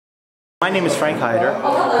My name is Hyder,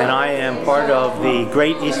 and I am part of the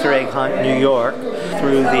Great Easter Egg Hunt New York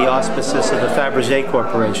through the auspices of the Fabergé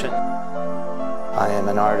Corporation. I am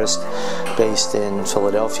an artist based in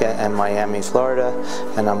Philadelphia and Miami, Florida,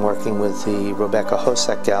 and I'm working with the Rebecca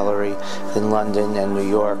Hosek Gallery in London and New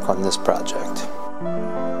York on this project.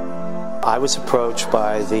 I was approached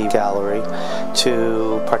by the gallery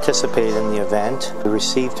to participate in the event. I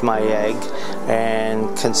received my egg and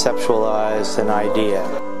conceptualized an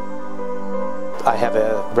idea. I have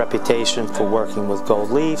a reputation for working with gold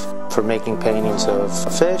leaf, for making paintings of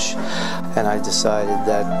fish, and I decided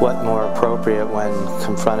that what more appropriate when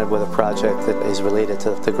confronted with a project that is related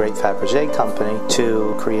to the great Fabergé company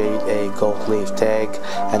to create a gold leaf egg,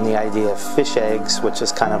 and the idea of fish eggs, which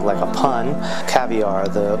is kind of like a pun, caviar,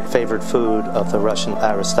 the favorite food of the Russian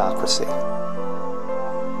aristocracy.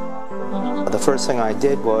 The first thing I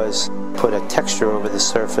did was put a texture over the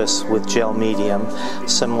surface with gel medium,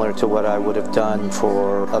 similar to what I would have done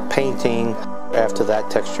for a painting. After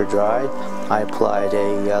that texture dried, I applied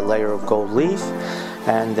a layer of gold leaf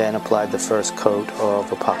and then applied the first coat of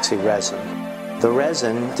epoxy resin. The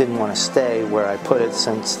resin didn't want to stay where I put it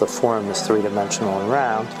since the form is three-dimensional and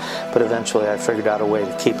round, but eventually I figured out a way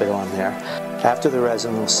to keep it on there. After the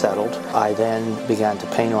resin was settled, I then began to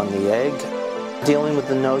paint on the egg, dealing with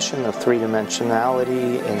the notion of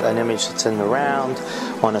three-dimensionality in an image that's in the round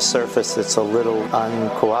on a surface that's a little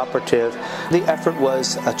uncooperative. The effort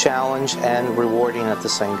was a challenge and rewarding at the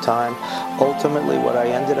same time. Ultimately, what I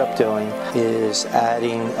ended up doing is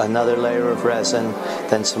adding another layer of resin,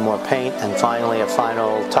 then some more paint, and finally a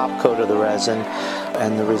final top coat of the resin.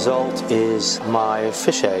 And the result is my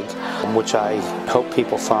fish egg, which I hope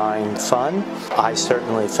people find fun. I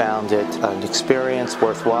certainly found it an experience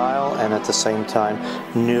worthwhile and at the same time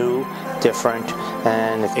new, different,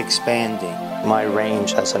 and expanding my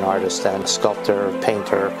range as an artist and sculptor,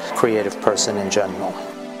 painter, creative person in general.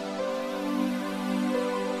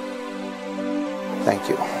 Thank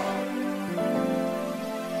you.